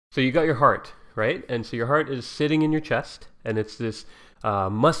So you got your heart, right? And so your heart is sitting in your chest, and it's this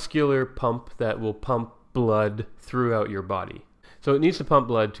muscular pump that will pump blood throughout your body. So it needs to pump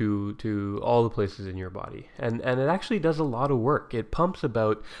blood to all the places in your body. And it actually does a lot of work. It pumps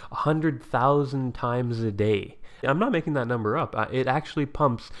about 100,000 times a day. I'm not making that number up. It actually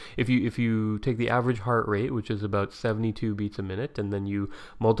pumps, if you take the average heart rate, which is about 72 beats a minute, and then you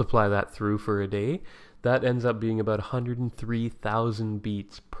multiply that through for a day, that ends up being about 103,000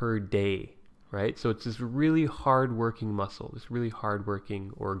 beats per day. Right? So it's this really hard-working muscle, this really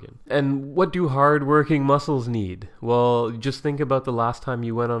hard-working organ. And what do hard-working muscles need? Well, just think about the last time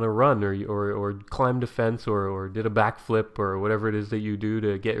you went on a run or climbed a fence or did a backflip or whatever it is that you do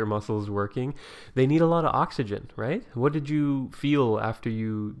to get your muscles working. They need a lot of oxygen, right? What did you feel after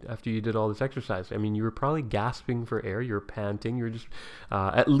you did all this exercise? I mean, you were probably gasping for air, you were panting, you were just,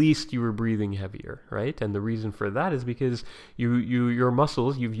 at least you were breathing heavier, right? And the reason for that is because your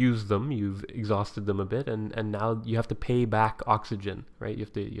muscles, you've used them, you've exhausted them a bit, and now you have to pay back oxygen, right? You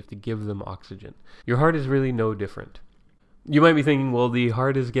have to give them oxygen. Your heart is really no different. You might be thinking, well, the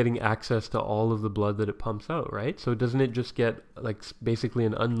heart is getting access to all of the blood that it pumps out, right? So doesn't it just get like basically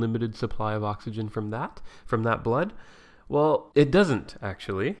an unlimited supply of oxygen from that blood? Well, it doesn't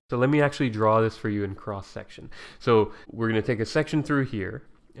actually. So let me actually draw this for you in cross section. So we're going to take a section through here,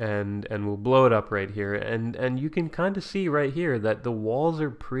 and we'll blow it up right here, and you can kind of see right here that the walls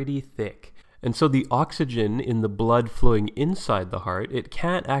are pretty thick. And so the oxygen in the blood flowing inside the heart, it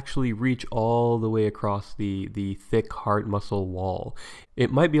can't actually reach all the way across the thick heart muscle wall.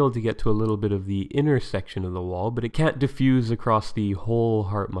 It might be able to get to a little bit of the inner section of the wall, but it can't diffuse across the whole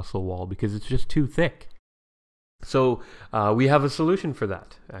heart muscle wall because it's just too thick. So we have a solution for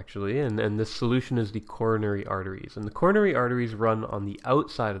that, actually, and this solution is the coronary arteries. And the coronary arteries run on the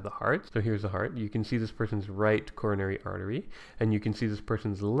outside of the heart. So here's the heart. You can see this person's right coronary artery, and you can see this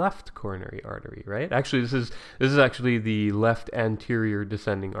person's left coronary artery, right? Actually, this is actually the left anterior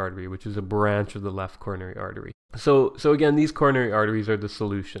descending artery, which is a branch of the left coronary artery. So again, these coronary arteries are the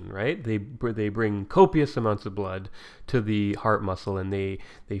solution, right? They bring copious amounts of blood to the heart muscle, and they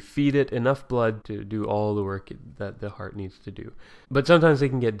feed it enough blood to do all the work that the heart needs to do. But sometimes they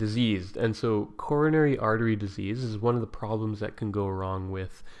can get diseased, and so coronary artery disease is one of the problems that can go wrong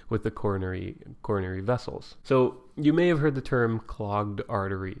with the coronary vessels. So you may have heard the term clogged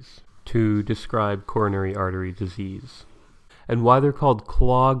arteries to describe coronary artery disease. And why they're called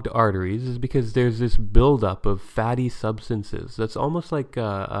clogged arteries is because there's this buildup of fatty substances that's almost like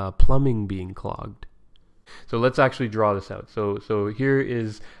plumbing being clogged. So let's actually draw this out. So here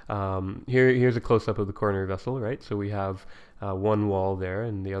is here's a close-up of the coronary vessel, right? So we have one wall there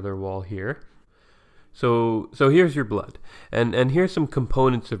and the other wall here. So here's your blood, and here's some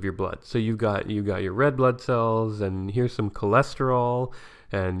components of your blood. So you got your red blood cells, and here's some cholesterol,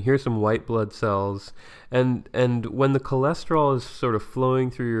 and here's some white blood cells, and when the cholesterol is sort of flowing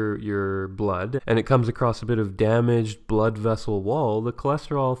through your blood, and it comes across a bit of damaged blood vessel wall, the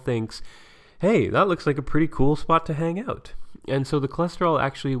cholesterol thinks, hey, that looks like a pretty cool spot to hang out. And so the cholesterol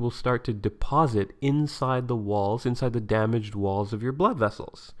actually will start to deposit inside the walls, inside the damaged walls of your blood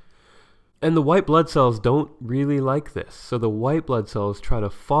vessels. And the white blood cells don't really like this. So the white blood cells try to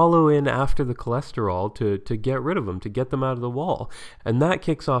follow in after the cholesterol to get rid of them, to get them out of the wall. And that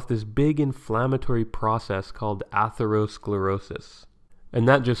kicks off this big inflammatory process called atherosclerosis. And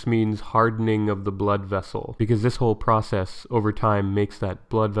that just means hardening of the blood vessel, because this whole process over time makes that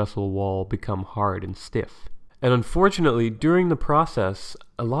blood vessel wall become hard and stiff. And unfortunately, during the process,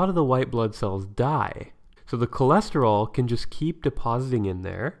 a lot of the white blood cells die. So the cholesterol can just keep depositing in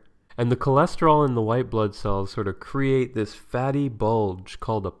there. And the cholesterol in the white blood cells sort of create this fatty bulge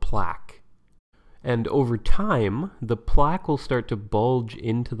called a plaque. And over time, the plaque will start to bulge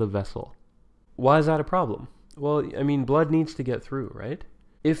into the vessel. Why is that a problem? Well, I mean, blood needs to get through, right?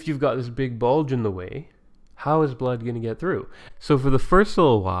 If you've got this big bulge in the way, how is blood going to get through? So for the first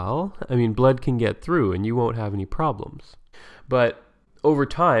little while, I mean, blood can get through and you won't have any problems. But over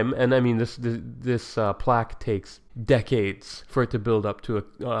time, and I mean, this plaque takes decades for it to build up to a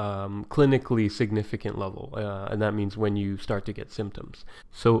clinically significant level, and that means when you start to get symptoms.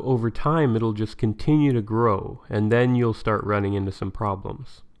 So over time, it'll just continue to grow, and then you'll start running into some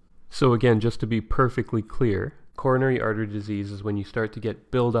problems. So again, just to be perfectly clear, coronary artery disease is when you start to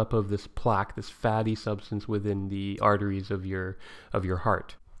get buildup of this plaque, this fatty substance within the arteries of your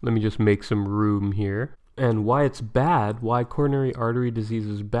heart. Let me just make some room here. And why it's bad, why coronary artery disease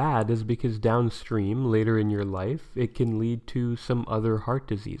is bad, is because downstream, later in your life, it can lead to some other heart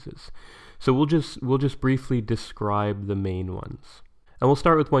diseases. So we'll just briefly describe the main ones. And we'll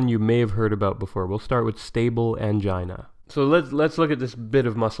start with one you may have heard about before. We'll start with stable angina. So let's look at this bit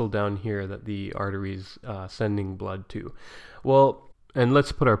of muscle down here that the artery's sending blood to. Well, and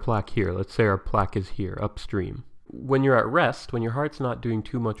let's put our plaque here. Let's say our plaque is here, upstream. When you're at rest, when your heart's not doing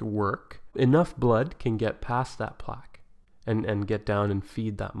too much work, enough blood can get past that plaque and get down and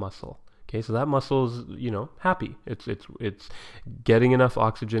feed that muscle. Okay, so that muscle's, happy. It's getting enough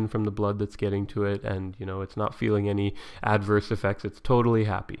oxygen from the blood that's getting to it, and, it's not feeling any adverse effects. It's totally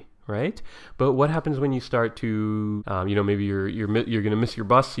happy. Right? But what happens when you start to, maybe you're going to miss your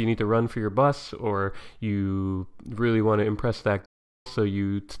bus, so you need to run for your bus, or you really want to impress that, so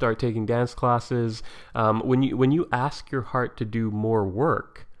you start taking dance classes. When you ask your heart to do more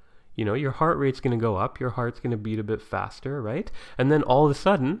work, your heart rate's going to go up, your heart's going to beat a bit faster, right? And then all of a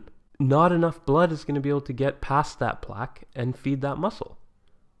sudden, not enough blood is going to be able to get past that plaque and feed that muscle,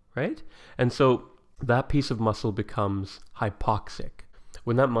 right? And so that piece of muscle becomes hypoxic.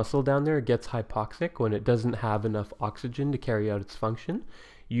 When that muscle down there gets hypoxic, when it doesn't have enough oxygen to carry out its function,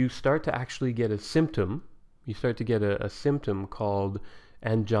 you start to actually get a symptom. You start to get a symptom called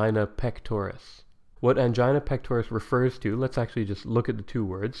angina pectoris. What angina pectoris refers to, let's actually just look at the two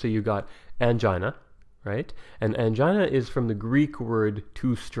words. So you got angina, right? And angina is from the Greek word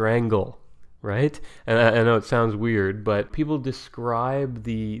to strangle, right? And I know it sounds weird, but people describe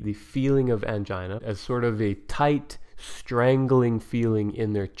the feeling of angina as sort of a tight, strangling feeling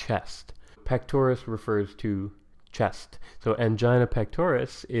in their chest. Pectoris refers to chest. So angina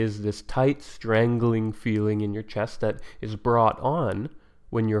pectoris is this tight, strangling feeling in your chest that is brought on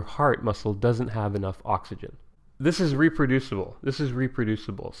when your heart muscle doesn't have enough oxygen. This is reproducible.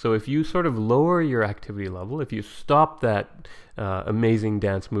 So if you sort of lower your activity level, if you stop that amazing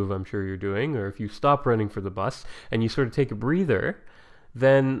dance move I'm sure you're doing, or if you stop running for the bus and you sort of take a breather,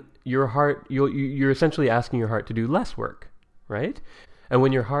 then your heart, you're essentially asking your heart to do less work, right? And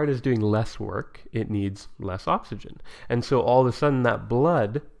when your heart is doing less work, it needs less oxygen. And so all of a sudden that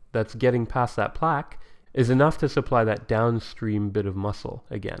blood that's getting past that plaque is enough to supply that downstream bit of muscle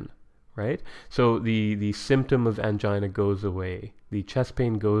again, right? So the symptom of angina goes away. The chest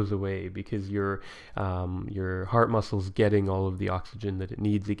pain goes away because your heart muscle's getting all of the oxygen that it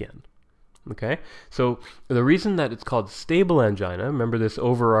needs again. Okay, so the reason that it's called stable angina, remember this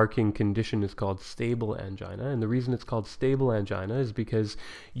overarching condition is called stable angina, and the reason it's called stable angina is because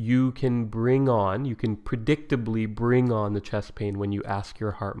you can predictably bring on the chest pain when you ask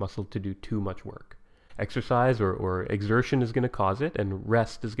your heart muscle to do too much work. Exercise or exertion is going to cause it, and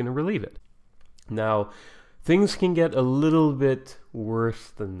rest is going to relieve it. Now, things can get a little bit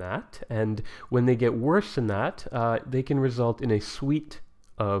worse than that, and when they get worse than that, they can result in a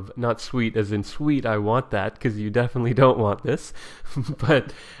not sweet as in sweet, I want that, because you definitely don't want this,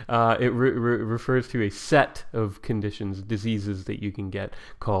 but it refers to a set of conditions, diseases that you can get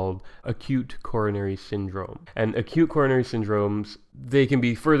called acute coronary syndrome. And acute coronary syndromes, they can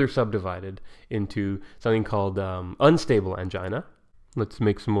be further subdivided into something called unstable angina. Let's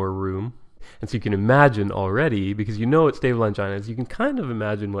make some more room. And so you can imagine already, because you know what stable angina is, you can kind of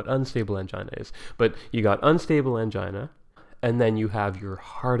imagine what unstable angina is. But you got unstable angina, and then you have your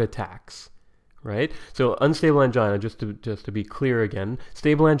heart attacks, right? So unstable angina, just to be clear again,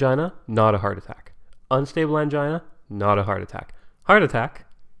 stable angina, not a heart attack. Unstable angina, not a heart attack. Heart attack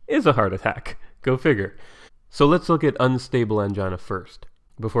is a heart attack. Go figure. So let's look at unstable angina first,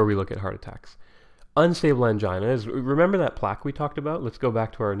 before we look at heart attacks. Unstable angina is, remember that plaque we talked about? Let's go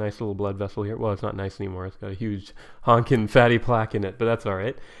back to our nice little blood vessel here. Well, it's not nice anymore. It's got a huge honkin' fatty plaque in it, but that's all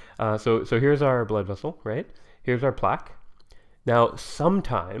right. So here's our blood vessel, right? Here's our plaque. Now,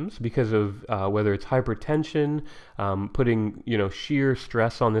 sometimes, because of whether it's hypertension, putting sheer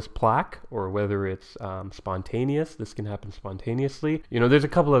stress on this plaque, or whether it's spontaneous, this can happen spontaneously. There's a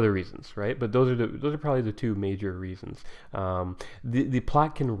couple other reasons, right? But those are probably the two major reasons. The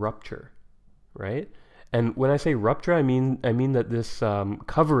plaque can rupture, right? And when I say rupture, I mean that this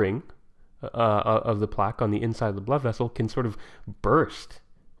covering of the plaque on the inside of the blood vessel can sort of burst,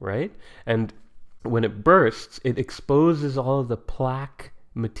 right? And when it bursts, it exposes all of the plaque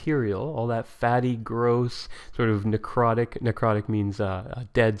material, all that fatty, gross, sort of necrotic. Necrotic means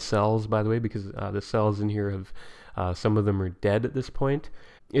dead cells, by the way, because the cells in here have, some of them are dead at this point.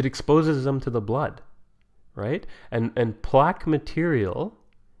 It exposes them to the blood, right? And plaque material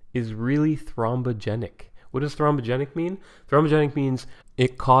is really thrombogenic. What does thrombogenic mean? Thrombogenic means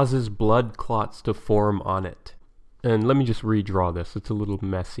it causes blood clots to form on it. And let me just redraw this. It's a little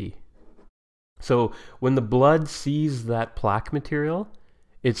messy. So when the blood sees that plaque material,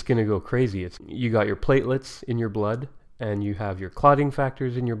 it's going to go crazy. You got your platelets in your blood, and you have your clotting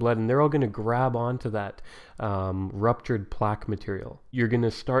factors in your blood, and they're all going to grab onto that ruptured plaque material. You're going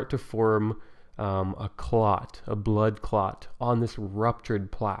to start to form a clot, a blood clot on this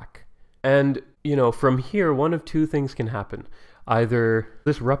ruptured plaque. And, you know, from here, one of two things can happen. Either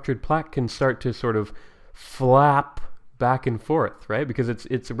this ruptured plaque can start to sort of flap back and forth, right? Because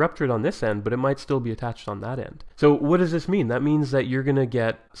it's ruptured on this end, but it might still be attached on that end. So what does this mean? That means that you're going to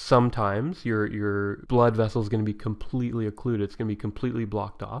get, sometimes your blood vessel is going to be completely occluded. It's going to be completely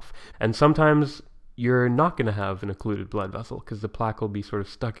blocked off. And sometimes you're not going to have an occluded blood vessel because the plaque will be sort of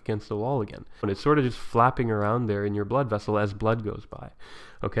stuck against the wall again. And it's sort of just flapping around there in your blood vessel as blood goes by,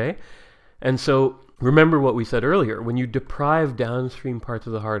 okay? And so remember what we said earlier. When you deprive downstream parts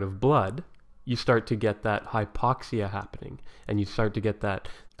of the heart of blood, you start to get that hypoxia happening, and you start to get that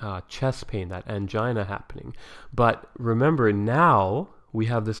chest pain, that angina happening. But remember, now we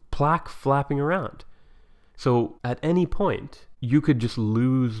have this plaque flapping around. So at any point, you could just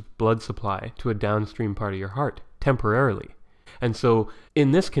lose blood supply to a downstream part of your heart temporarily. And so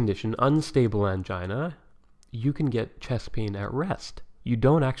in this condition, unstable angina, you can get chest pain at rest. You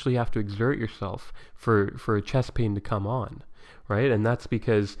don't actually have to exert yourself for a chest pain to come on, right? And that's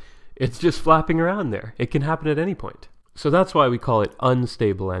because it's just flapping around there. It can happen at any point. So that's why we call it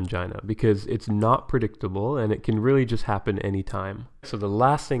unstable angina, because it's not predictable and it can really just happen anytime. So the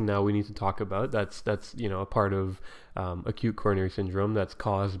last thing now we need to talk about, that's you know, a part of acute coronary syndrome that's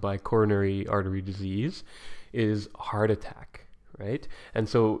caused by coronary artery disease, is heart attack, right? And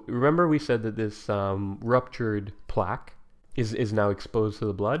so remember we said that this ruptured plaque is now exposed to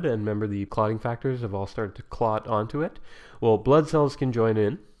the blood, and remember the clotting factors have all started to clot onto it. Well, blood cells can join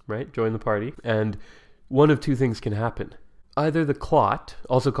in, right? Join the party, and one of two things can happen. Either the clot,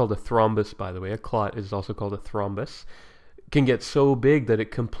 also called a thrombus, by the way, a clot is also called a thrombus, can get so big that it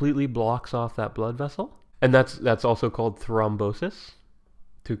completely blocks off that blood vessel, and that's also called thrombosis.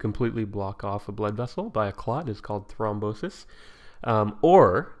 To completely block off a blood vessel by a clot is called thrombosis,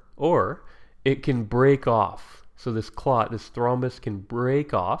 or it can break off. So this clot, this thrombus, can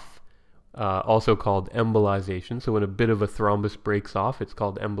break off, also called embolization. So when a bit of a thrombus breaks off, it's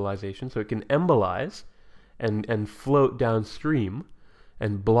called embolization. So it can embolize and float downstream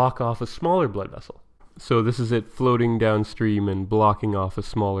and block off a smaller blood vessel. So this is it floating downstream and blocking off a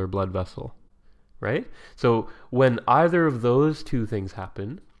smaller blood vessel, right? So when either of those two things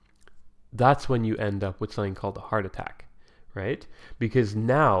happen, that's when you end up with something called a heart attack, right? Because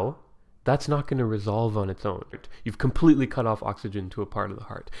now that's not going to resolve on its own. You've completely cut off oxygen to a part of the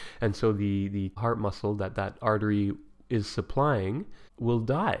heart. And so the heart muscle that artery is supplying will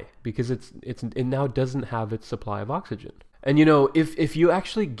die because it now doesn't have its supply of oxygen. And you know, if you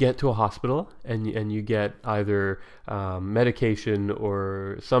actually get to a hospital and you get either medication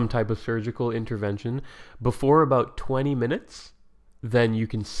or some type of surgical intervention before about 20 minutes, then you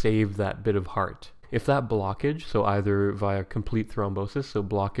can save that bit of heart. If that blockage, so either via complete thrombosis, so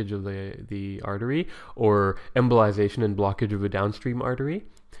blockage of the artery, or embolization and blockage of a downstream artery,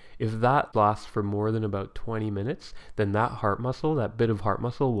 if that lasts for more than about 20 minutes, then that heart muscle, that bit of heart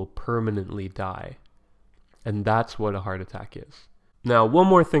muscle, will permanently die. And that's what a heart attack is. Now, one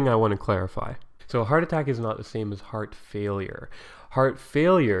more thing I want to clarify. So a heart attack is not the same as heart failure. Heart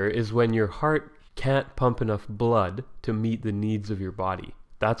failure is when your heart can't pump enough blood to meet the needs of your body.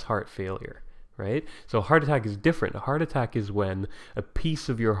 That's heart failure. Right? So a heart attack is different. A heart attack is when a piece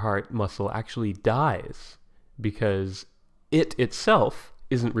of your heart muscle actually dies because it itself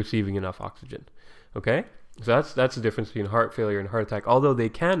isn't receiving enough oxygen. Okay? So that's the difference between heart failure and heart attack, although they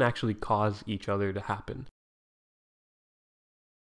can actually cause each other to happen.